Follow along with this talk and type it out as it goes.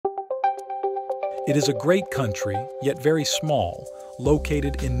It is a great country, yet very small,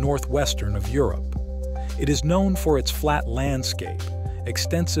 located in northwestern of Europe. It is known for its flat landscape,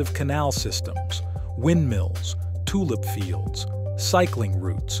 extensive canal systems, windmills, tulip fields, cycling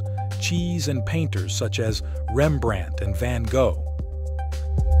routes, cheese and painters such as Rembrandt and Van Gogh.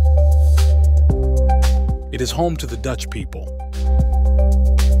 It is home to the Dutch people.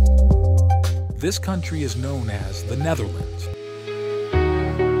 This country is known as the Netherlands.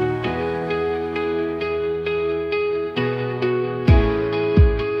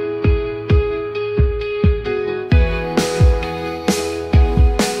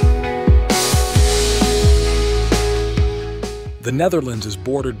 The Netherlands is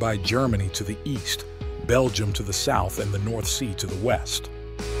bordered by Germany to the east, Belgium to the south, and the North Sea to the west.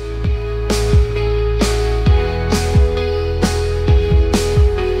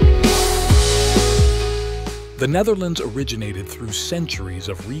 The Netherlands originated through centuries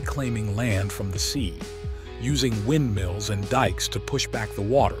of reclaiming land from the sea, using windmills and dikes to push back the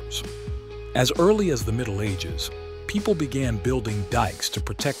waters. As early as the Middle Ages, people began building dikes to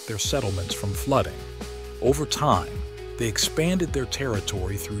protect their settlements from flooding. Over time, they expanded their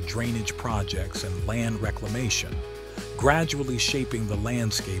territory through drainage projects and land reclamation, gradually shaping the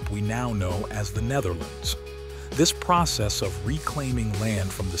landscape we now know as the Netherlands. This process of reclaiming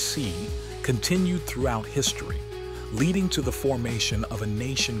land from the sea continued throughout history, leading to the formation of a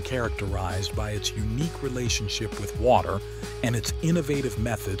nation characterized by its unique relationship with water and its innovative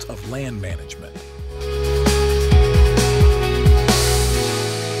methods of land management.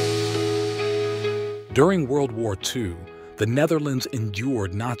 During World War II, the Netherlands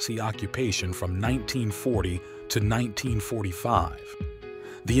endured Nazi occupation from 1940 to 1945.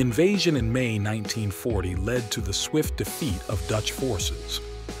 The invasion in May 1940 led to the swift defeat of Dutch forces.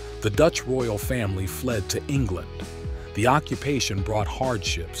 The Dutch royal family fled to England. The occupation brought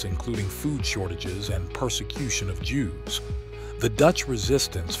hardships, including food shortages and persecution of Jews. The Dutch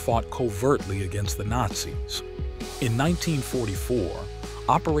resistance fought covertly against the Nazis. In 1944,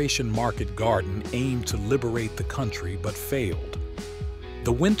 Operation Market Garden aimed to liberate the country but failed.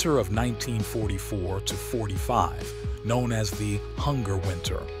 The winter of 1944 to 45, known as the Hunger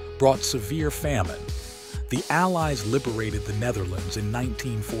Winter, brought severe famine. The Allies liberated the Netherlands in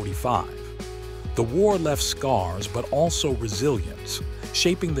 1945. The war left scars but also resilience,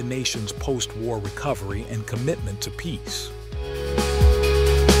 shaping the nation's post-war recovery and commitment to peace.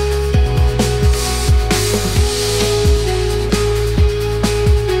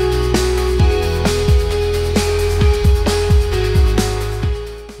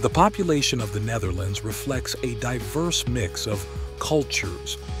 The population of the Netherlands reflects a diverse mix of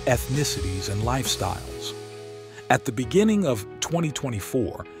cultures, ethnicities, and lifestyles. At the beginning of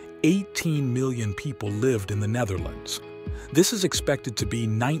 2024, 18 million people lived in the Netherlands. This is expected to be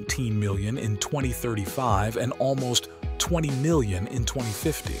 19 million in 2035 and almost 20 million in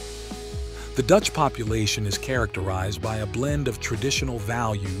 2050. The Dutch population is characterized by a blend of traditional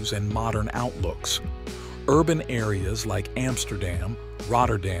values and modern outlooks. Urban areas like Amsterdam,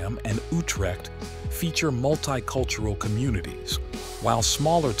 Rotterdam, and Utrecht feature multicultural communities, while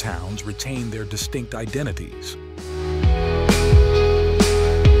smaller towns retain their distinct identities.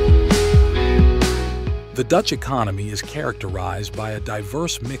 The Dutch economy is characterized by a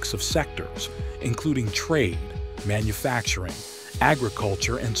diverse mix of sectors, including trade, manufacturing,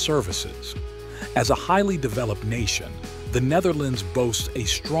 agriculture, and services. As a highly developed nation, the Netherlands boasts a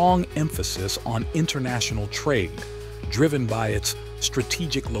strong emphasis on international trade, driven by its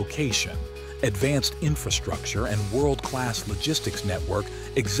strategic location, advanced infrastructure, and world-class logistics network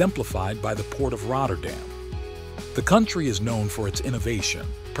exemplified by the Port of Rotterdam. The country is known for its innovation,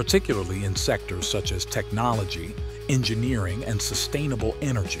 particularly in sectors such as technology, engineering, and sustainable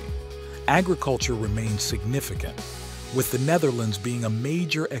energy. Agriculture remains significant, with the Netherlands being a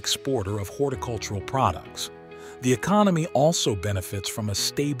major exporter of horticultural products. The economy also benefits from a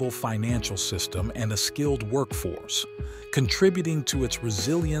stable financial system and a skilled workforce, contributing to its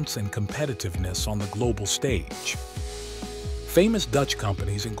resilience and competitiveness on the global stage. Famous Dutch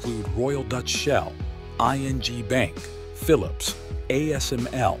companies include Royal Dutch Shell, ING Bank, Philips,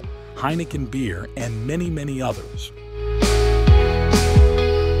 ASML, Heineken Beer, and many others.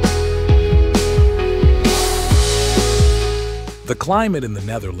 The climate in the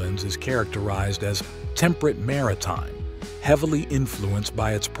Netherlands is characterized as temperate maritime, heavily influenced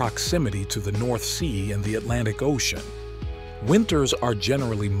by its proximity to the North Sea and the Atlantic Ocean. Winters are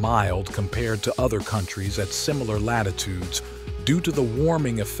generally mild compared to other countries at similar latitudes due to the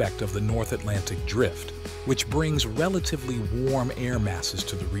warming effect of the North Atlantic Drift, which brings relatively warm air masses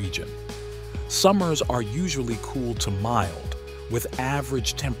to the region. Summers are usually cool to mild, with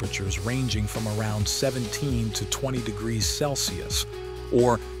average temperatures ranging from around 17 to 20 degrees Celsius,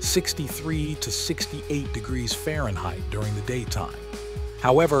 or 63 to 68 degrees Fahrenheit during the daytime.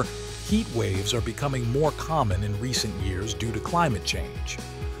 However, heat waves are becoming more common in recent years due to climate change.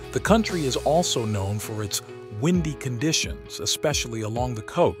 The country is also known for its windy conditions, especially along the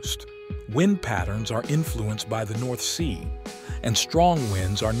coast. Wind patterns are influenced by the North Sea, and strong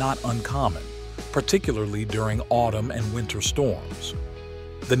winds are not uncommon, particularly during autumn and winter storms.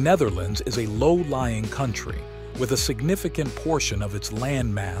 The Netherlands is a low-lying country with a significant portion of its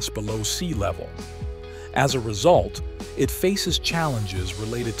landmass below sea level. As a result, it faces challenges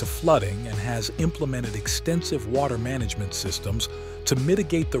related to flooding and has implemented extensive water management systems to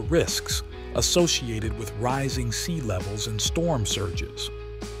mitigate the risks associated with rising sea levels and storm surges.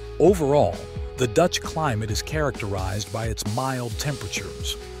 Overall, the Dutch climate is characterized by its mild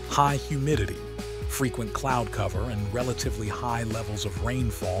temperatures, high humidity, frequent cloud cover, and relatively high levels of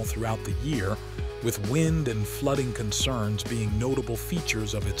rainfall throughout the year, with wind and flooding concerns being notable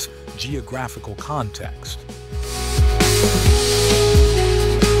features of its geographical context.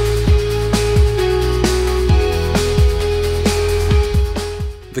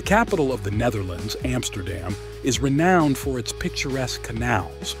 The capital of the Netherlands, Amsterdam, is renowned for its picturesque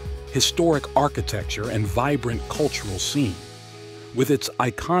canals, historic architecture, and vibrant cultural scene. With its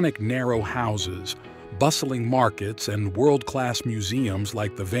iconic narrow houses, bustling markets, and world-class museums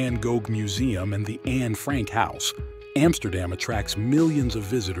like the Van Gogh Museum and the Anne Frank House, Amsterdam attracts millions of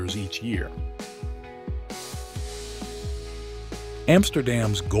visitors each year.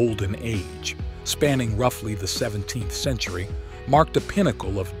 Amsterdam's golden age, spanning roughly the 17th century, marked a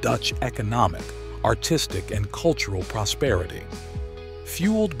pinnacle of Dutch economic, artistic, and cultural prosperity.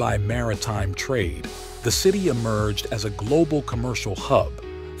 Fueled by maritime trade, the city emerged as a global commercial hub,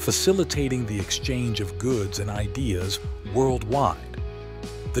 facilitating the exchange of goods and ideas worldwide.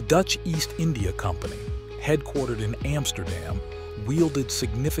 The Dutch East India Company, headquartered in Amsterdam, wielded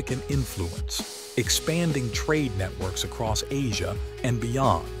significant influence, expanding trade networks across Asia and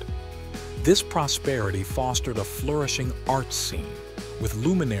beyond. This prosperity fostered a flourishing art scene, with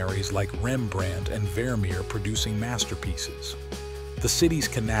luminaries like Rembrandt and Vermeer producing masterpieces. The city's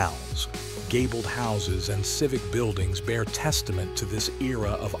canals, gabled houses, and civic buildings bear testament to this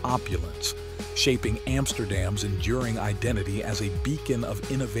era of opulence, shaping Amsterdam's enduring identity as a beacon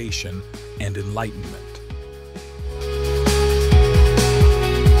of innovation and enlightenment.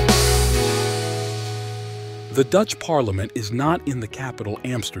 The Dutch Parliament is not in the capital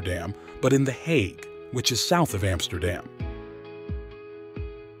Amsterdam, but in The Hague, which is south of Amsterdam.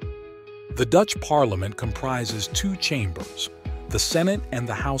 The Dutch Parliament comprises two chambers, the Senate and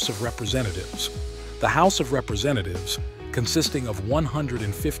the House of Representatives. The House of Representatives, consisting of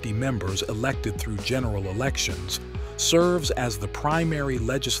 150 members elected through general elections, serves as the primary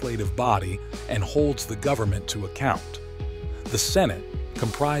legislative body and holds the government to account. The Senate,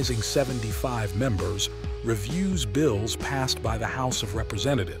 comprising 75 members, reviews bills passed by the House of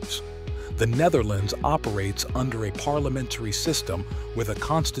Representatives. The Netherlands operates under a parliamentary system with a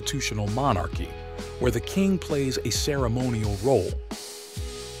constitutional monarchy, where the king plays a ceremonial role.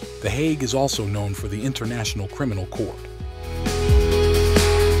 The Hague is also known for the International Criminal Court.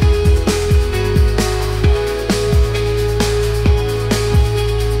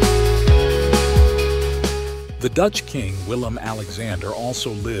 The Dutch king, Willem Alexander,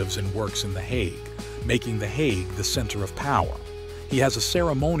 also lives and works in The Hague, making The Hague the center of power. He has a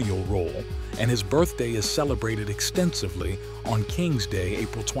ceremonial role, and his birthday is celebrated extensively on King's Day,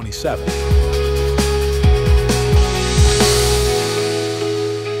 April 27th.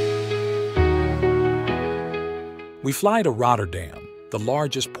 We fly to Rotterdam, the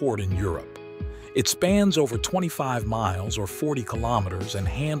largest port in Europe. It spans over 25 miles or 40 kilometers and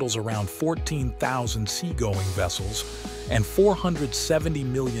handles around 14,000 seagoing vessels and 470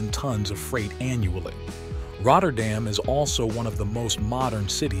 million tons of freight annually. Rotterdam is also one of the most modern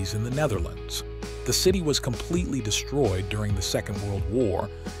cities in the Netherlands. The city was completely destroyed during the Second World War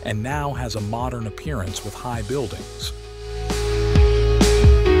and now has a modern appearance with high buildings.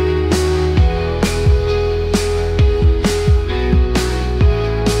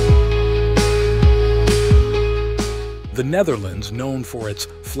 The Netherlands, known for its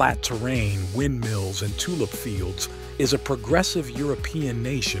flat terrain, windmills, and tulip fields, is a progressive European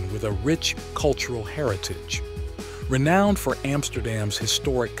nation with a rich cultural heritage. Renowned for Amsterdam's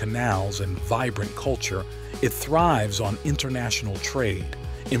historic canals and vibrant culture, it thrives on international trade,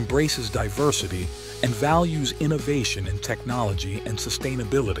 embraces diversity, and values innovation in technology and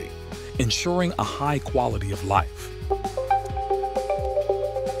sustainability, ensuring a high quality of life.